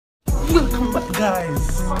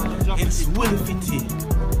guys, it's Willie Fitty.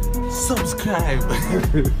 Subscribe.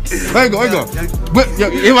 Where you go?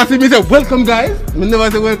 You ever see me say welcome guys? We never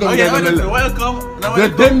say welcome guys. Welcome.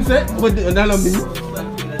 Let them say what the another mean.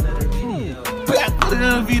 Back with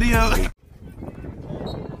another video.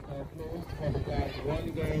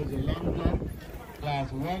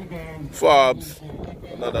 Forbes,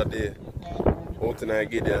 another day. Out in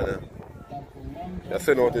Gideon. They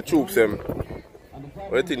send out the troops them.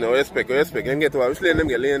 What do you think now? Respect. Them get to which lane them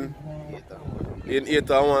get lane? Lane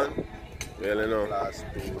 8 or 1? Well, you know.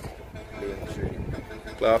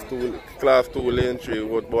 Class 2, lane 3,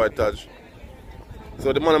 what boy touch.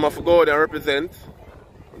 So the man have to go out and represent.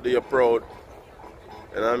 Do you proud?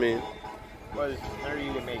 You know what I mean? Well, not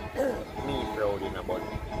really make me proud, you know, but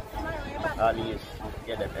at least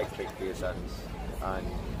get them expectations and,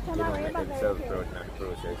 you know, make themselves proud in the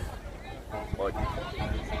process. But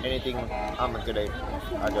anything happen today,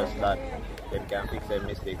 I just that they can fix their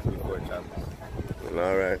mistakes before champs.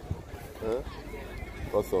 Alright. Huh?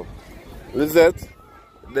 What's up? Lizette,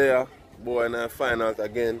 there, boy, in the finals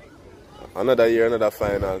again. Another year, another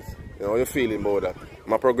finals. You know, how you feeling about that?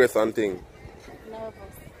 My progress and thing.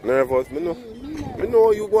 Nervous? Me know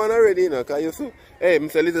you going already, you know, because you see, hey,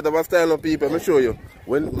 Mr. Lizette have a style of people, let me show you.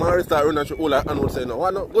 When Mary start running, she all and will say, no,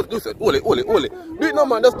 why not? Go do it, hold it. Do it now,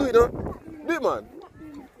 man, just do it now. Do it, man.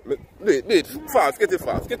 Do it, fast, get it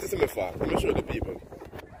fast, get it to me fast. Let me show the people.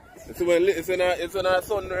 See when it's when our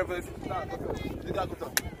son nervous, you got to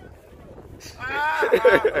go.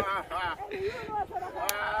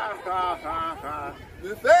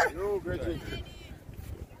 You say? No, Bridget.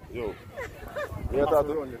 Yo.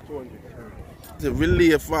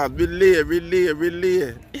 Relay fast,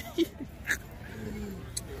 relay.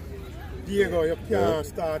 Diego, you can't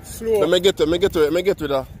start slow. Let me get to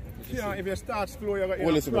that. Yeah, if you start slow, you're Well,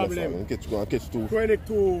 going to have a problem. Catch two.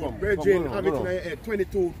 22, Bridget, have it in your head.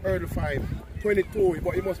 22, hurdle 5. 22,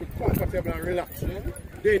 but you must be comfortable and relaxed.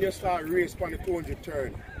 Then you start race on the 200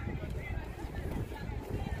 turn.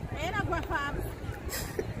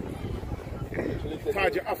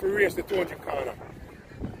 Because you have to race the 200 corner.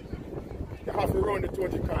 You have to run the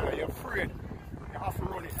 200 corner. You're afraid. You have to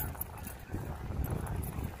run it.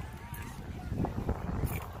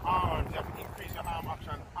 And you have to increase your arm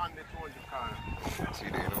action on the 200 corner. See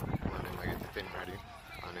there, you know, and then I get the 10 ready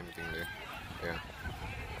and everything there. Yeah.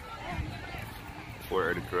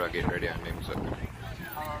 Before the crew get ready and them so.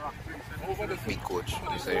 Big coach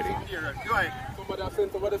decided. Somebody has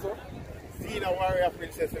sent over this one? See the warrior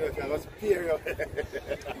princess in the was period.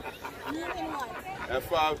 And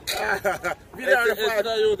five. See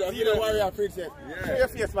the warrior princess. Yeah. Show your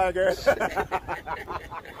face, my girl.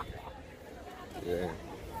 Yeah.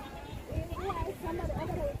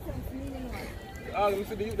 Let me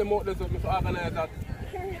see the youth them out there so I organize that.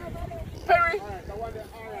 Perry!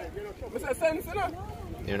 Mr. Sense, you know?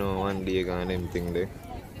 You know, one day and them thing there.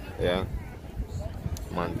 Yeah.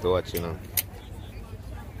 Man to watch, you know.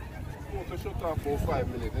 So shut off for 5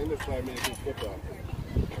 minutes. In the 5 minutes, it's cut off.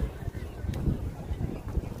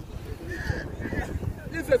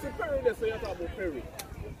 This is a Perry there, so you talk about Perry.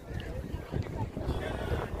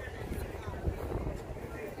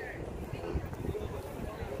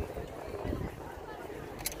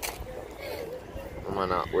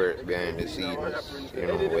 Man at work behind the scenes, you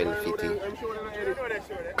know, well fitting. I'm sure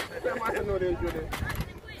they know.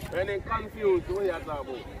 And then confused what you talk about.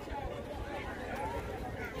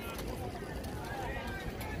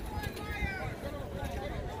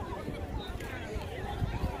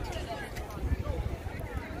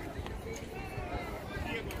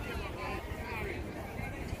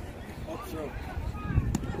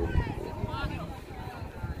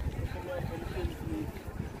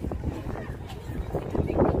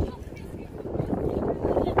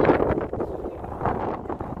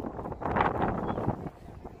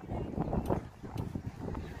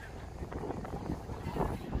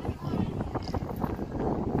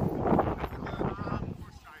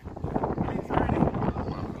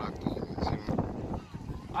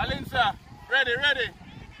 Alinsa, ready.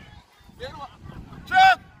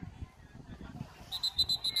 Truck!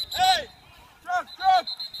 Hey! Truck!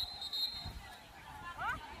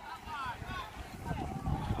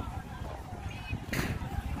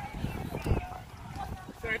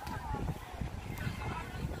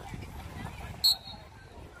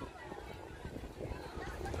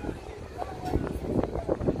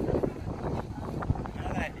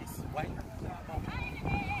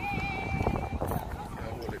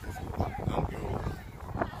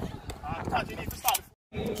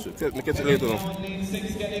 Set. Me catch it later. Lane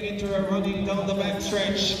 6 getting into a running down the back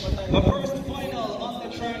stretch. The first final on the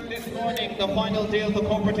track this morning, the final day of the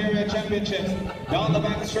Corporate Area Championships. Down the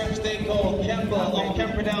back stretch they go. Campbell of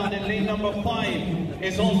Camperdown in lane number 5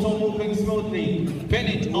 is also moving smoothly.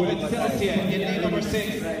 Bennett of Excelsior in lane number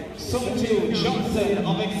 6. So too Johnson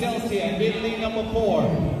of Excelsior in lane number 4.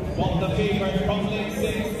 From the favorite from lane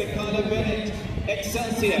 6, Dakota Bennett.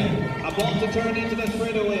 Excelsior about to turn into the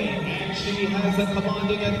straightaway, and she has a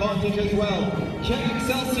commanding advantage as well. Can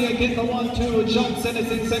Excelsior get the 1-2? Johnson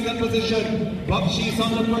is in second position, but she's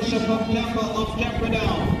under pressure from Campbell of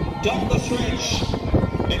Camperdown. Down the stretch,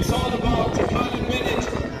 it's all about Dakota Bennett.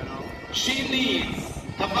 She leads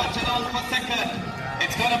the battle out for second.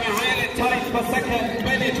 It's going to be really tight for second.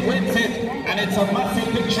 Bennett wins it, and it's a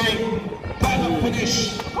massive victory. Final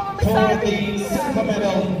finish for the silver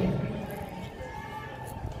medal.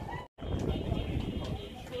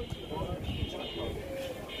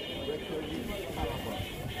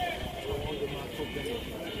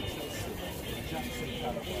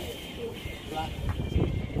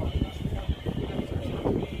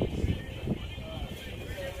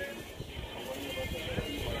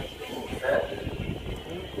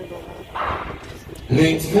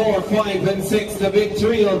 Lanes 4, 5 and 6, the big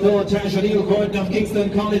three, although Tanjanil Gordon of Kingston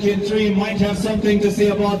College in 3 might have something to say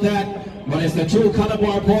about that, but it's the two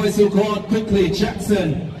Calabar boys who go out quickly.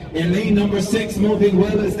 Jackson in lane number 6 moving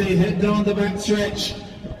well as they head down the back stretch.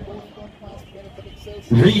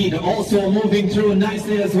 Reed also moving through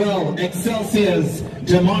nicely as well. Excelsior's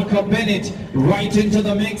DeMarco Bennett right into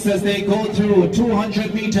the mix as they go through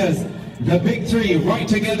 200 meters. The big three right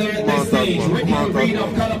together at this stage. Ricky Reed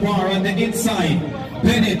of Calabar on the inside.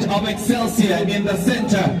 Bennett of Excelsior in the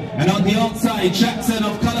center. And on the outside, Jackson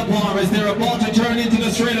of Calabar as they're about to turn into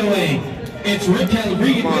the straightaway. It's Ricky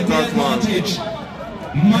Reed with the advantage.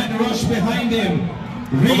 Man rush behind him.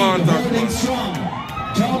 Reed holding strong.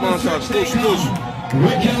 Down the stretch they come.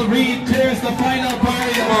 Ricky Reed clears the final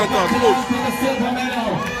barrier. To the silver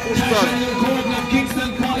medal. Tanjanil Gordon of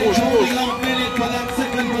Kingston College holding out Bennett for that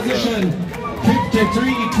second position.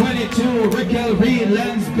 53-22. Ricky Reed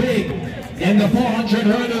lands big in the 400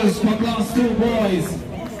 hurdles for Class 2 boys.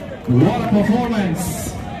 What a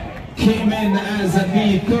performance. Came in as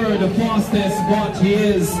the third fastest, but he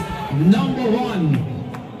is number 1.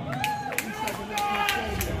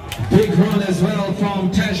 Big run as well from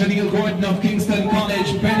Tanjanil Gordon of Kingston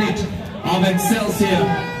College. Bennett of Excelsior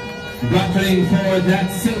battling for that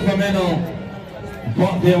silver medal,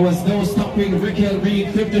 but there was no stopping Ricky Reed.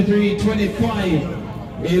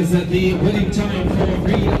 53-25 is the winning time for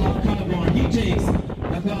Reed of Calabar. He takes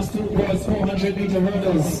the Class 2 boys 400 meter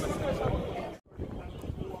hurdles.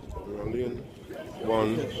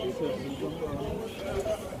 One.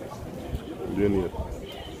 Junior.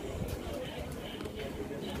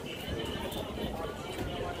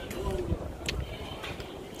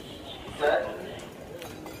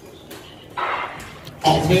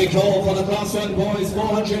 Off they go for the Class 1 boys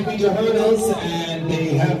 400 meter hurdles, and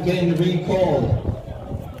they have been recalled.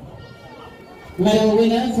 Medal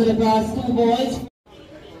winner for the Class 2 boys.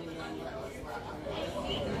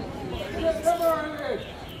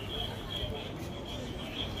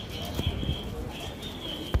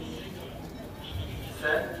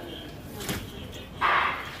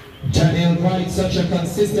 Daniel Wright, such a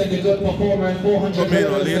consistently good performer in 400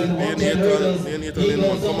 hurdles and 110 hurdles. He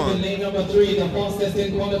goes up in lane number 3, the fastest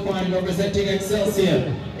in qualifying, representing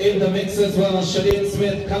Excelsior. In the mix as well, Shadeen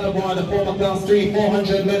Smith, Calabar, the former Class 3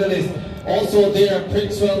 400 medalist. Also there,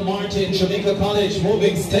 Princewell Martin, Jamaica College,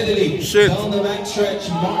 moving steadily down the back stretch.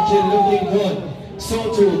 Martin looking good.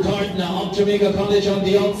 So too, Gardner of Jamaica College on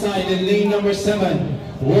the outside in lane number 7.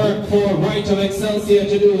 Work for right of Excelsior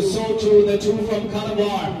to do. So too, the two from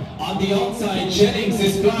Calabar on the outside. Jennings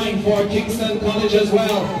is flying for Kingston College as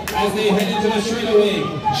well as they head into the straightaway.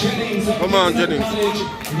 Jennings of Kingston College,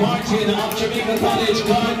 Martin of Jamaica College,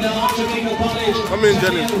 Gardner of Jamaica College. Come in,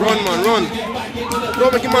 Jennings. Run, man, run.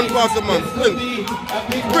 Don't make him man pass the man. Sprint.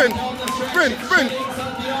 Sprint. Sprint. Sprint.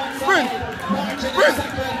 Sprint. Sprint.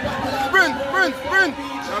 Sprint. Sprint. Sprint.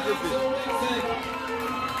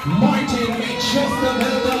 Martin makes just a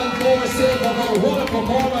well done for silver, but what a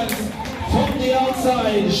performance from the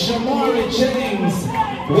outside. Shamari Jennings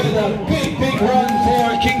with a big run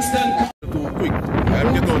for Kingston. Too quick.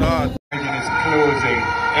 I'm getting hard. Is closing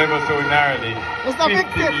ever so narrowly. 50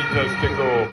 meters to go.